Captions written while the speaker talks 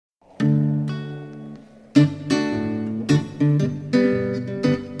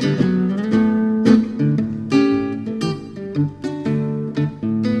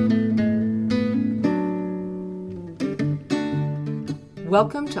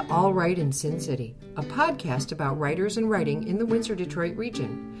Welcome to All Right in Sin City, a podcast about writers and writing in the Windsor-Detroit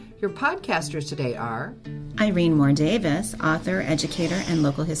region. Your podcasters today are Irene Moore Davis, author, educator, and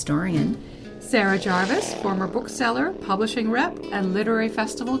local historian. Sarah Jarvis, former bookseller, publishing rep, and literary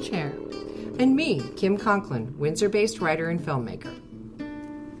festival chair. And me, Kim Conklin, Windsor-based writer and filmmaker.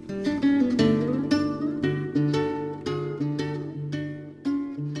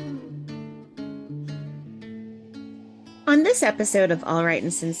 On this episode of All Right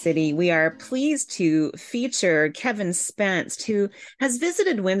in Sin City, we are pleased to feature Kevin Spenst, who has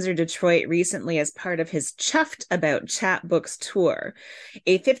visited Windsor, Detroit recently as part of his Chuffed about Chapbooks tour,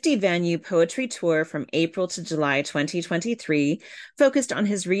 a 50-venue poetry tour from April to July 2023, focused on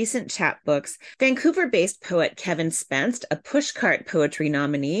his recent chapbooks. Vancouver-based poet Kevin Spenst, a pushcart poetry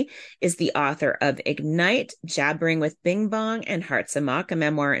nominee, is the author of Ignite, Jabbering with Bing Bong, and Hearts Amok, a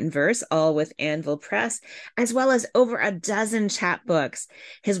memoir in verse, all with Anvil Press, as well as over a dozen chapbooks.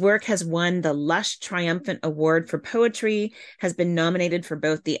 His work has won the Lush Triumphant Award for Poetry, has been nominated for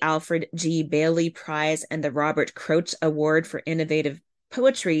both the Alfred G. Bailey Prize and the Robert Croach Award for Innovative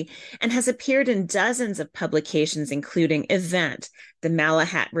Poetry, and has appeared in dozens of publications, including Event, the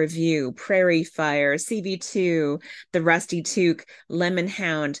Malahat Review, Prairie Fire, CV2, The Rusty Toque, Lemon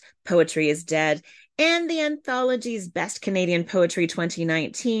Hound, Poetry is Dead, and the anthologies Best Canadian Poetry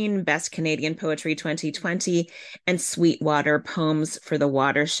 2019, Best Canadian Poetry 2020, and Sweetwater Poems for the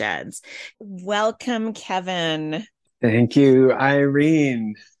Watersheds. Welcome, Kevin. Thank you,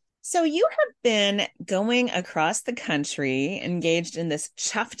 Irene. So you have been going across the country, engaged in this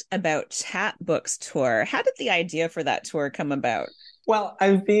Chuffed about Chapbooks tour. How did the idea for that tour come about? Well,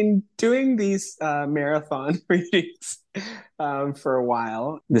 I've been doing these marathon readings for a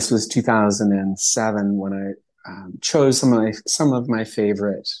while. This was 2007 when I chose some of my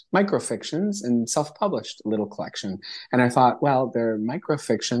favorite microfictions and self-published a little collection. And I thought, well, they're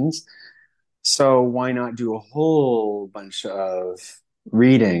microfictions, so why not do a whole bunch of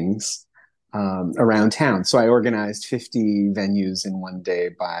readings around town? So I organized 50 venues in one day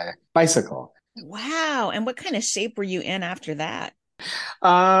by bicycle. Wow. And what kind of shape were you in after that?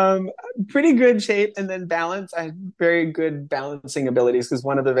 Pretty good shape, and then balance. I had very good balancing abilities because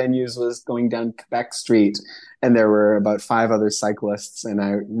one of the venues was going down Quebec Street, and there were about 5 other cyclists, and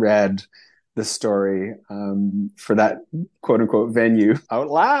I read the story for that quote unquote venue out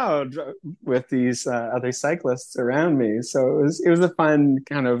loud with these other cyclists around me. So it was a fun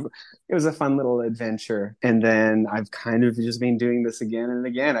little adventure. And then I've kind of just been doing this again and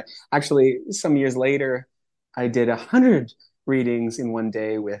again. Actually, some years later, I did 100 readings in one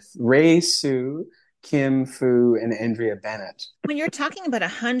day with Ray Sue, Kim Fu, and Andrea Bennett. When you're talking about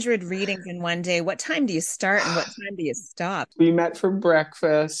 100 readings in one day, what time do you start and what time do you stop? We met for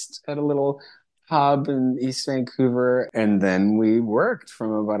breakfast at a little pub in East Vancouver, and then we worked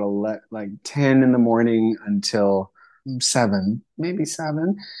from about 10 in the morning until 7, maybe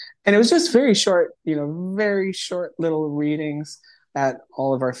 7. And it was just very short little readings at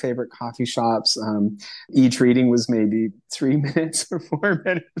all of our favorite coffee shops. Each reading was maybe 3 minutes or 4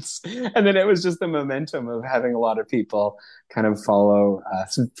 minutes. And then it was just the momentum of having a lot of people kind of follow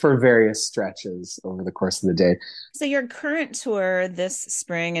us for various stretches over the course of the day. So your current tour this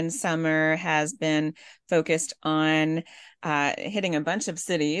spring and summer has been focused on hitting a bunch of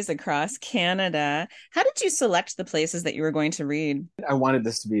cities across Canada. How did you select the places that you were going to read? I wanted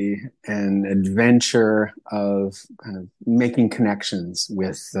this to be an adventure of kind of making connections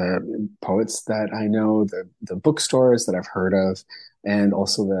with the poets that I know, the bookstores that I've heard of, and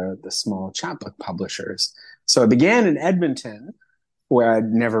also the small chapbook publishers. So I began in Edmonton, where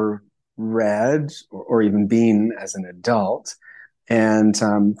I'd never read or even been as an adult. And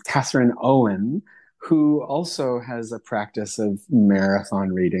Catherine Owen, who also has a practice of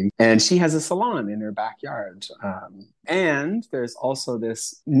marathon reading. And she has a salon in her backyard. And there's also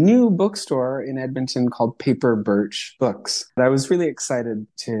this new bookstore in Edmonton called Paper Birch Books. I was really excited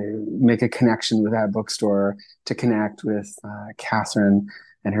to make a connection with that bookstore, to connect with Catherine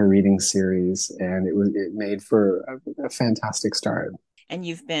and her reading series. And it made for a fantastic start. And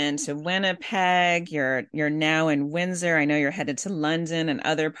you've been to Winnipeg, you're now in Windsor. I know you're headed to London and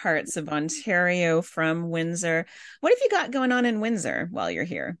other parts of Ontario from Windsor. What have you got going on in Windsor while you're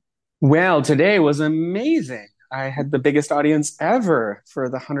here? Well, today was amazing. I had the biggest audience ever for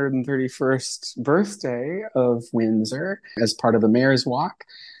the 131st birthday of Windsor as part of the Mayor's Walk.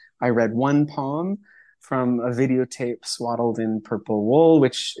 I read one poem from a videotape swaddled in purple wool,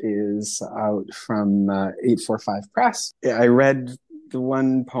 which is out from 845 Press. I read the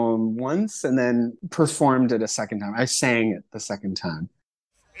one poem once and then performed it a second time. I sang it the second time.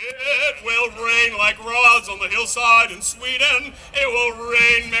 It will rain like rods on the hillside in Sweden. It will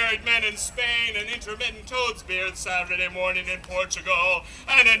rain married men in Spain and intermittent toads beard Saturday morning in Portugal.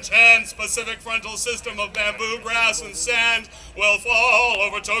 An intense Pacific frontal system of bamboo, grass, and sand will fall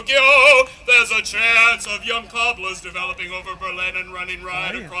over Tokyo. There's a chance of young cobblers developing over Berlin and running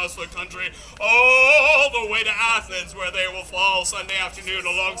right across the country all the way to Athens, where they will fall Sunday afternoon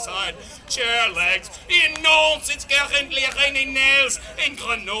alongside chair legs. In Nantes, it's currently raining nails. In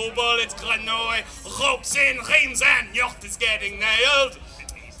Grenoble, it's Grenouille. Ropes in Reims and York is getting nailed.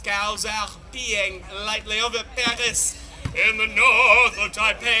 Cows are peeing lightly over Paris. In the north of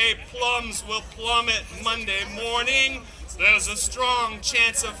Taipei, plums will plummet Monday morning. There's a strong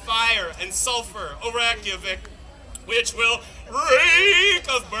chance of fire and sulfur over Reykjavik, which will reek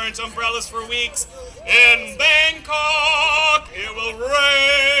of burnt umbrellas for weeks. In Bangkok, it will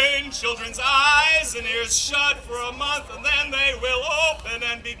rain children's eyes and ears shut for a month, and then they will open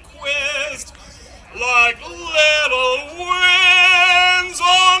and be quizzed like little winds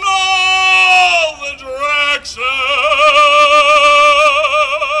on all the directions.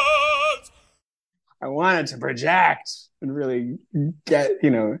 I wanted to project and really get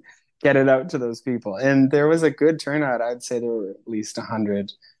it out to those people. And there was a good turnout. I'd say there were at least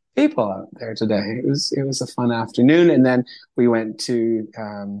 100 people out there today. It was a fun afternoon. And then we went to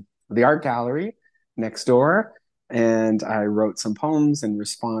the art gallery next door, and I wrote some poems in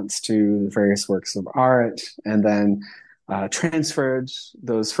response to various works of art, and then transferred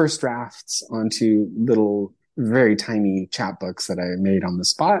those first drafts onto little, very tiny chapbooks that I made on the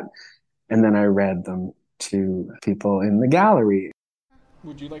spot. And then I read them to people in the gallery.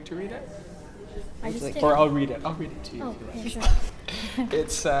 Would you like to read it? Or I'll read it. I'll read it to you. Oh, yeah, sure.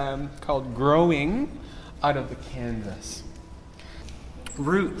 It's called Growing Out of the Canvas.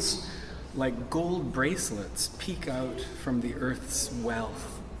 Roots, like gold bracelets, peek out from the earth's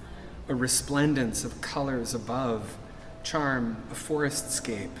wealth. A resplendence of colors above charm a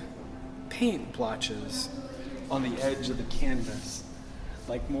forestscape. Paint blotches on the edge of the canvas,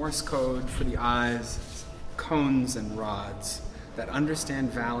 like Morse code for the eyes, cones and rods that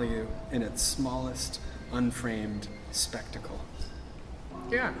understand value in its smallest, unframed spectacle.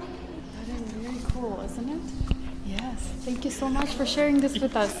 Yeah. That is very cool, isn't it? Yes. Thank you so much for sharing this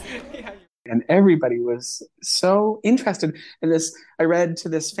with us. And everybody was so interested in this. I read to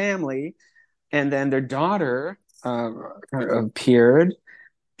this family, and then their daughter appeared,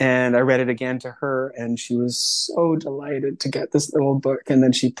 and I read it again to her, and she was so delighted to get this little book, and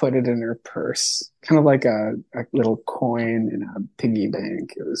then she put it in her purse, kind of like a little coin in a piggy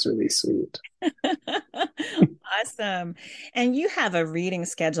bank. It was really sweet. Awesome. And you have a reading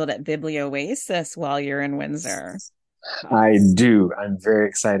scheduled at Biblioasis while you're in Windsor. I do. I'm very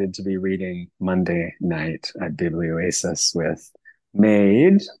excited to be reading Monday night at Biblioasis with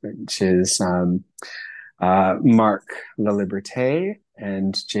Maid, which is Marc La Liberté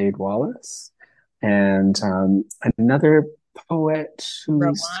and Jade Wallace, and another poet who's...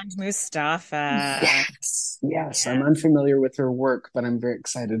 Roland Mustafa. Yes. Yeah. I'm unfamiliar with her work, but I'm very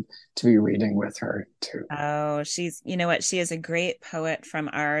excited to be reading with her too. Oh, you know what? She is a great poet from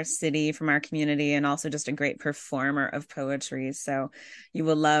our city, from our community, and also just a great performer of poetry. So you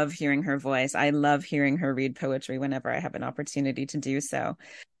will love hearing her voice. I love hearing her read poetry whenever I have an opportunity to do so.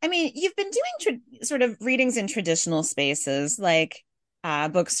 I mean, you've been doing sort of readings in traditional spaces like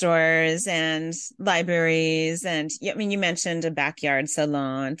bookstores and libraries, and I mean, you mentioned a backyard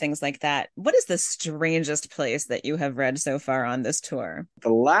salon, things like that. What is the strangest place that you have read so far on this tour?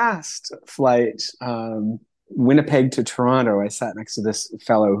 The last flight, Winnipeg to Toronto, I sat next to this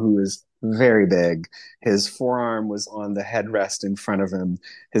fellow who was very big. His forearm was on the headrest in front of him.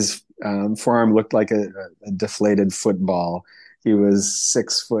 His forearm looked like a deflated football. He was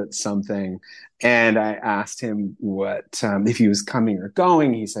 6 foot something. And I asked him what, if he was coming or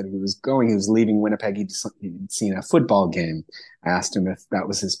going. He said he was going. He was leaving Winnipeg. He'd seen a football game. I asked him if that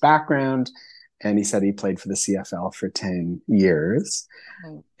was his background. And he said he played for the CFL for 10 years.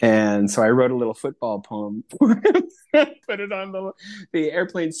 Oh. And so I wrote a little football poem for him, put it on the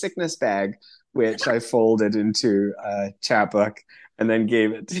airplane sickness bag, which I folded into a chapbook and then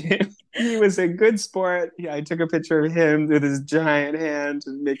gave it to him. He was a good sport. I took a picture of him with his giant hand,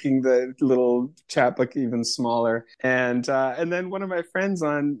 making the little chapbook even smaller. And then one of my friends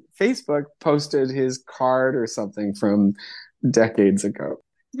on Facebook posted his card or something from decades ago.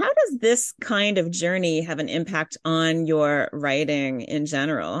 How does this kind of journey have an impact on your writing in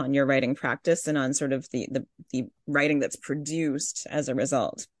general, on your writing practice, and on sort of the writing that's produced as a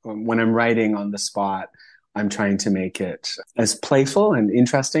result? When I'm writing on the spot, I'm trying to make it as playful and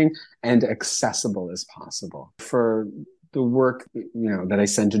interesting and accessible as possible. For the work, that I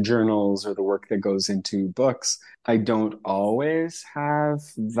send to journals or the work that goes into books, I don't always have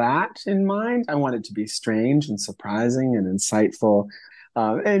that in mind. I want it to be strange and surprising and insightful.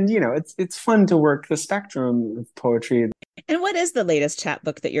 It's fun to work the spectrum of poetry. And what is the latest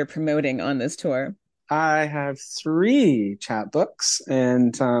chapbook that you're promoting on this tour? I have 3 chapbooks,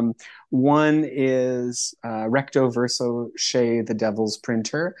 and one is Recto Verso Shea, the Devil's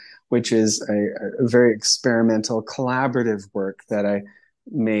Printer, which is a very experimental collaborative work that I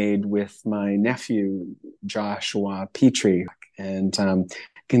made with my nephew, Joshua Petrie, and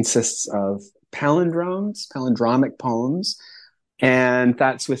consists of palindromic poems, and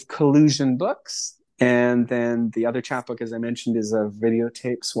that's with Collusion Books. And then the other chapbook, as I mentioned, is a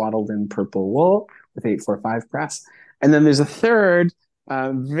videotape swaddled in purple wool with 845 Press. And then there's a third,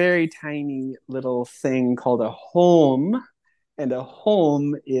 very tiny little thing called a home. And a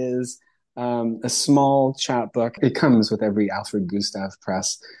home is a small chapbook. It comes with every Alfred Gustav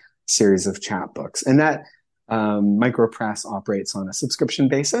Press series of chapbooks. And that micropress operates on a subscription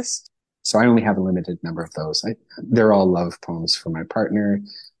basis. So I only have a limited number of those. They're all love poems for my partner,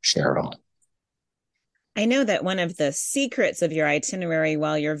 Cheryl. I know that one of the secrets of your itinerary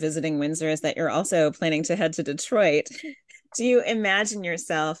while you're visiting Windsor is that you're also planning to head to Detroit. Do you imagine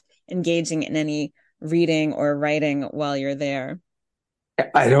yourself engaging in any reading or writing while you're there?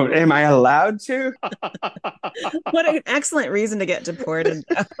 Am I allowed to? What an excellent reason to get deported.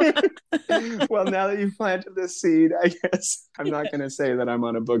 Well, now that you've planted this seed, I guess I'm not going to say that I'm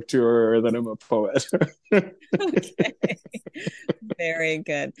on a book tour or that I'm a poet. Okay. Very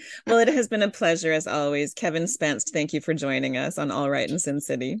good. Well, it has been a pleasure as always. Kevin Spenst, thank you for joining us on All Right in Sin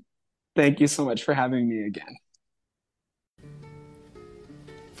City. Thank you so much for having me again.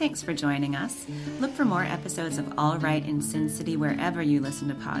 Thanks for joining us. Look for more episodes of All Right in Sin City wherever you listen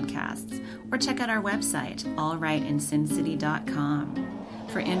to podcasts, or check out our website, allrightinsincity.com.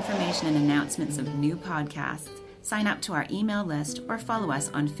 For information and announcements of new podcasts, sign up to our email list or follow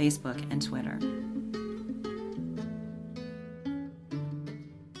us on Facebook and Twitter.